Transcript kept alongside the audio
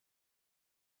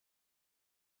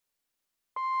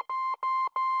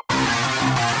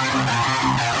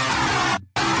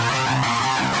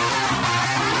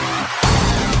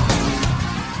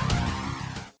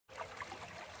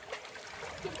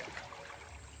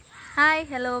Hi,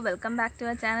 hello, welcome back to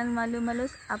our channel Malu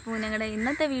Malus. അപ്പോൾ ഞങ്ങളുടെ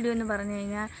ഇന്നത്തെ വീഡിയോ എന്ന് പറഞ്ഞു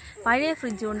കഴിഞ്ഞാൽ പഴയ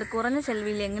ഫ്രിഡ്ജ് കൊണ്ട് കുറഞ്ഞ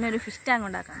ചെലവിൽ എങ്ങനെ ഒരു ഫിഷ് ടാങ്ക്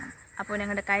ഉണ്ടാക്കാം. അപ്പോൾ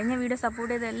ഞങ്ങളുടെ കഴിഞ്ഞ വീഡിയോ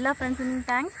സപ്പോർട്ട് ചെയ്ത എല്ലാ ഫ്രണ്ട്സിനും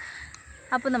താങ്ക്സ്.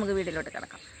 അപ്പോൾ നമുക്ക് വീഡിയോയിലോട്ട്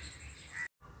കിടക്കാം.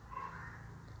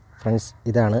 ഫ്രണ്ട്സ്,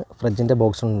 ഇതാണ് ഫ്രിഡ്ജിൻ്റെ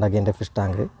ബോക്സ് ഉണ്ടാക്കിയ എൻ്റെ ഫിഷ്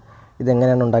ടാങ്ക്.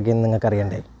 ഇതെങ്ങനെയാണ് ഉണ്ടാക്കിയതെന്ന് നിങ്ങൾക്ക്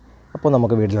അറിയണ്ടേ? അപ്പോൾ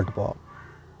നമുക്ക് വീഡിയോയിലോട്ട് പോകാം.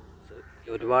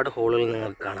 ഒരുപാട് ഹോളുകൾ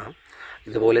നിങ്ങൾക്ക് കാണാം.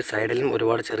 ഇതുപോലെ സൈഡിലും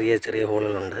ഒരുപാട് ചെറിയ ചെറിയ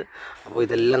ഹോളുകളുണ്ട്. അപ്പോൾ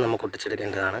ഇതെല്ലാം നമുക്ക്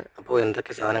ഒട്ടിച്ചെടുക്കേണ്ടതാണ്. അപ്പോൾ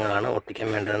എന്തൊക്കെ സാധനങ്ങളാണ് ഒട്ടിക്കാൻ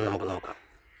വേണ്ടതെന്ന് നമുക്ക് നോക്കാം.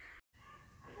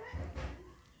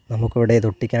 നമുക്കിവിടെ ഇത്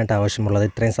ഒട്ടിക്കാനായിട്ട് ആവശ്യമുള്ളത്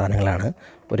ഇത്രയും സാധനങ്ങളാണ്.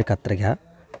 ഒരു കത്രിക,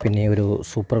 പിന്നെ ഒരു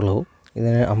സൂപ്പർ ഗ്ലൂ.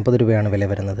 ഇതിന് 50 രൂപയാണ് വില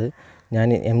വരുന്നത്. ഞാൻ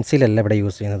mseal അല്ല ഇവിടെ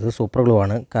യൂസ് ചെയ്യുന്നത്, സൂപ്പർ ഗ്ലൂ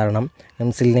ആണ്. കാരണം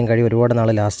msealനും കഴിയും ഒരുപാട്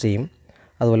നാൾ ലാസ്റ്റ് ചെയ്യും,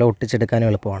 അതുപോലെ ഒട്ടിച്ചെടുക്കാനും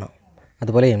എളുപ്പമാണ്.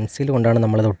 അതുപോലെ mseal കൊണ്ടാണ്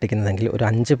നമ്മളിത് ഒട്ടിക്കുന്നതെങ്കിൽ ഒരു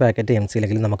 5 പാക്കറ്റ് mseal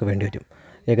എങ്കിലും നമുക്ക് വേണ്ടി വരും.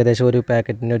 ഏകദേശം ഒരു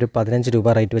പാക്കറ്റിന് ഒരു 15 രൂപ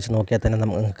റേറ്റ് വെച്ച് നോക്കിയാൽ തന്നെ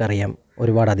നമുക്കറിയാം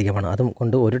ഒരുപാട് അധികമാണ്.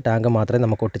 അതുകൊണ്ട് ഒരു ടാങ്ക് മാത്രമേ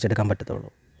നമുക്ക് ഒട്ടിച്ചെടുക്കാൻ പറ്റത്തുള്ളൂ.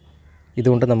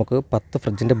 ഇതുകൊണ്ട് നമുക്ക് 10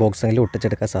 ഫ്രിഡ്ജിൻ്റെ ബോക്സെങ്കിലും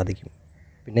ഒട്ടിച്ചെടുക്കാൻ സാധിക്കും.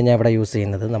 പിന്നെ ഞാൻ ഇവിടെ യൂസ്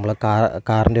ചെയ്യുന്നത് നമ്മളെ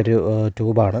കാറിൻ്റെ ഒരു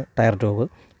ട്യൂബാണ്, ടയർ ട്യൂബ്.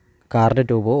 കാറിൻ്റെ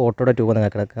ട്യൂബോ ഓട്ടോയുടെ ട്യൂബോ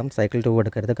നിങ്ങൾക്ക് എടുക്കാം, സൈക്കിൾ ട്യൂബ്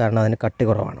എടുക്കരുത്, കാരണം അതിന് കട്ടി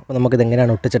കുറവാണ്. അപ്പോൾ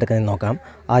നമുക്കിതെങ്ങനെയാണ് ഒട്ടിച്ചെടുക്കുന്നതെന്ന് നോക്കാം.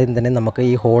 ആദ്യം തന്നെ നമുക്ക്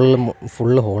ഈ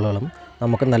ഫുള്ള് ഹോളുകളും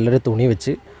നമുക്ക് നല്ലൊരു തുണി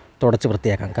വെച്ച് തുടച്ച്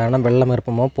വൃത്തിയാക്കാം. കാരണം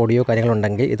വെള്ളമീർപ്പമോ പൊടിയോ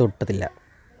കാര്യങ്ങളുണ്ടെങ്കിൽ ഇത് ഒട്ടത്തില്ല.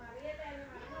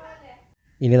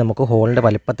 ഇനി നമുക്ക് ഹോളിൻ്റെ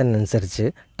വലിപ്പത്തിനനുസരിച്ച്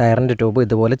ടയറിൻ്റെ ട്യൂബ്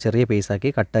ഇതുപോലെ ചെറിയ പീസാക്കി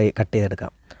കട്ട്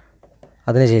ചെയ്തെടുക്കാം.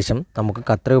 അതിനുശേഷം നമുക്ക്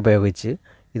കത്രിക ഉപയോഗിച്ച്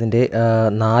ഇതിൻ്റെ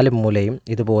 4 മൂലയും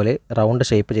ഇതുപോലെ റൗണ്ട്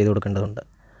ഷേപ്പ് ചെയ്ത് കൊടുക്കേണ്ടതുണ്ട്.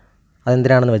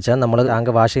 അതെന്തിനാണെന്ന് വെച്ചാൽ നമ്മൾ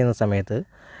ടാങ്ക് വാഷ് ചെയ്യുന്ന സമയത്ത്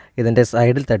ഇതിൻ്റെ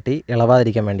സൈഡിൽ തട്ടി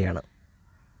ഇളവാതിരിക്കാൻ വേണ്ടിയാണ്.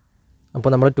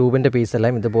 അപ്പോൾ നമ്മൾ ട്യൂബിൻ്റെ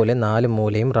പീസെല്ലാം ഇതുപോലെ 4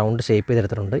 മൂലയും റൗണ്ട് ഷേപ്പ്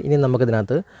ചെയ്തെടുത്തിട്ടുണ്ട്. ഇനി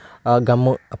നമുക്കിതിനകത്ത്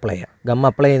ഗമ്മ് അപ്ലൈ ചെയ്യാം. ഗമ്മ്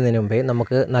അപ്ലൈ ചെയ്യുന്നതിന് മുമ്പേ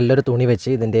നമുക്ക് നല്ലൊരു തുണി വെച്ച്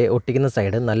ഇതിൻ്റെ ഒട്ടിക്കുന്ന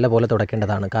സൈഡ് നല്ലപോലെ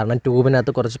തുടയ്ക്കേണ്ടതാണ്. കാരണം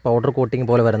ട്യൂബിനകത്ത് കുറച്ച് പൗഡർ കോട്ടിങ്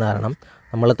പോലെ വരുന്ന കാരണം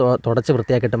നമ്മൾ തുടച്ച്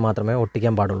വൃത്തിയാക്കിയിട്ട് മാത്രമേ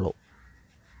ഒട്ടിക്കാൻ പാടുള്ളൂ.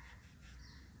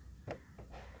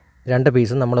 2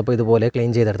 പീസും നമ്മളിപ്പോൾ ഇതുപോലെ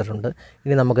ക്ലീൻ ചെയ്തെടുത്തിട്ടുണ്ട്.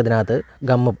 ഇനി നമുക്കിതിനകത്ത്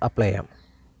ഗമ്മ് അപ്ലൈ ചെയ്യാം.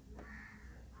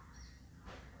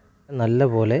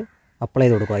 നല്ലപോലെ അപ്ലൈ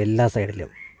ചെയ്ത് കൊടുക്കുക എല്ലാ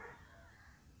സൈഡിലും.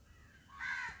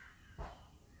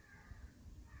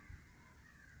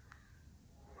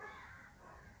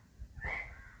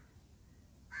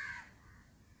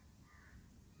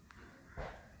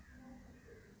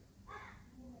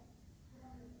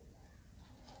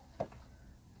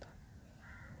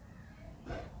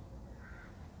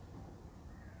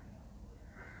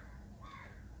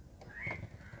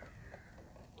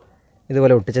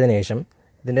 ഇതുപോലെ ഒട്ടിച്ചതിന് ശേഷം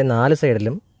ഇതിൻ്റെ 4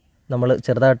 സൈഡിലും നമ്മൾ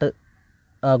ചെറുതായിട്ട്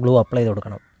ഗ്ലൂ അപ്ലൈ ചെയ്ത്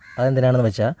കൊടുക്കണം. അതെന്തിനാണെന്ന്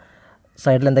വെച്ചാൽ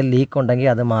സൈഡിൽ എന്തെങ്കിലും ലീക്ക്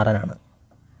ഉണ്ടെങ്കിൽ അത് മാറാനാണ്.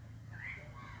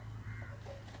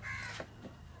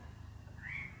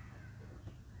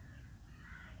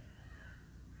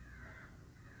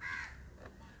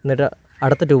 എന്നിട്ട്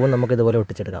അടുത്ത ട്യൂബും നമുക്ക് ഇതുപോലെ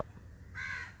ഒട്ടിച്ചെടുക്കാം.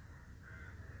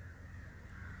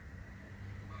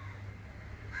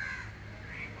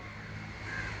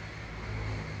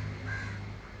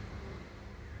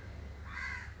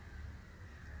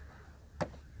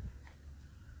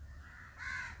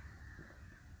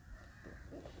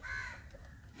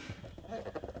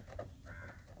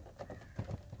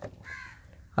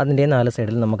 അതിൻ്റെ 4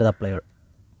 സൈഡിൽ നമുക്കിത് അപ്ലൈ ചെയ്യാം.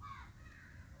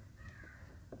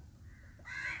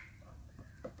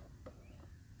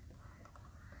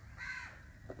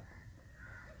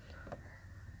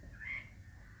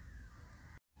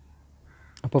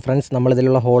 അപ്പോൾ ഫ്രണ്ട്സ്,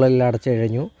 നമ്മളിതിലുള്ള ഹോളെല്ലാം അടച്ചു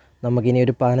കഴിഞ്ഞു. നമുക്കിനി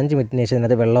ഒരു 15 മിനിറ്റിന് ശേഷം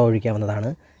ഇതിനകത്ത് വെള്ളം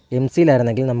ഒഴിക്കാവുന്നതാണ്. mseal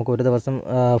ആയിരുന്നെങ്കിൽ നമുക്ക് ഒരു ദിവസം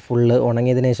ഫുള്ള്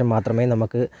ഉണങ്ങിയതിന് ശേഷം മാത്രമേ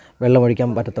നമുക്ക് വെള്ളം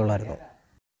ഒഴിക്കാൻ പറ്റത്തുള്ളായിരുന്നു.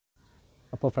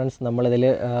 അപ്പോൾ ഫ്രണ്ട്സ്, നമ്മളിതിൽ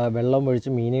വെള്ളം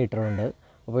ഒഴിച്ച് മീനെ ഇട്ടിട്ടുണ്ട്.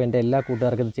 അപ്പോൾ എൻ്റെ എല്ലാ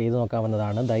കൂട്ടുകാർക്കും ഇത് ചെയ്ത്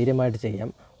നോക്കാവുന്നതാണ്. ധൈര്യമായിട്ട് ചെയ്യാം.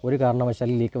 ഒരു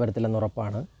കാരണവശാലും ലീക്ക് വരത്തില്ലെന്ന്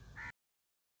ഉറപ്പാണ്.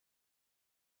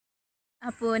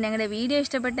 അപ്പോൾ ഞങ്ങളുടെ വീഡിയോ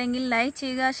ഇഷ്ടപ്പെട്ടെങ്കിൽ ലൈക്ക്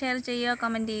ചെയ്യുക, ഷെയർ ചെയ്യുക,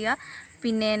 കമൻറ്റ് ചെയ്യുക.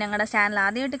 പിന്നെ ഞങ്ങളുടെ ചാനൽ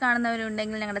ആദ്യമായിട്ട്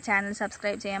കാണുന്നവരുണ്ടെങ്കിൽ ഞങ്ങളുടെ ചാനൽ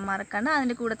സബ്സ്ക്രൈബ് ചെയ്യാൻ മറക്കണ്ട.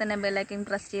 അതിൻ്റെ കൂടെ തന്നെ ബെല്ലൈക്കൻ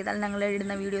പ്രസ് ചെയ്താൽ ഞങ്ങൾ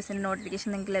ഇടുന്ന വീഡിയോസിൻ്റെ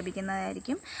നോട്ടിഫിക്കേഷൻ നിങ്ങൾക്ക്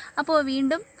ലഭിക്കുന്നതായിരിക്കും. അപ്പോൾ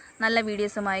വീണ്ടും നല്ല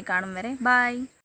വീഡിയോസുമായി കാണും വരെ ബൈ.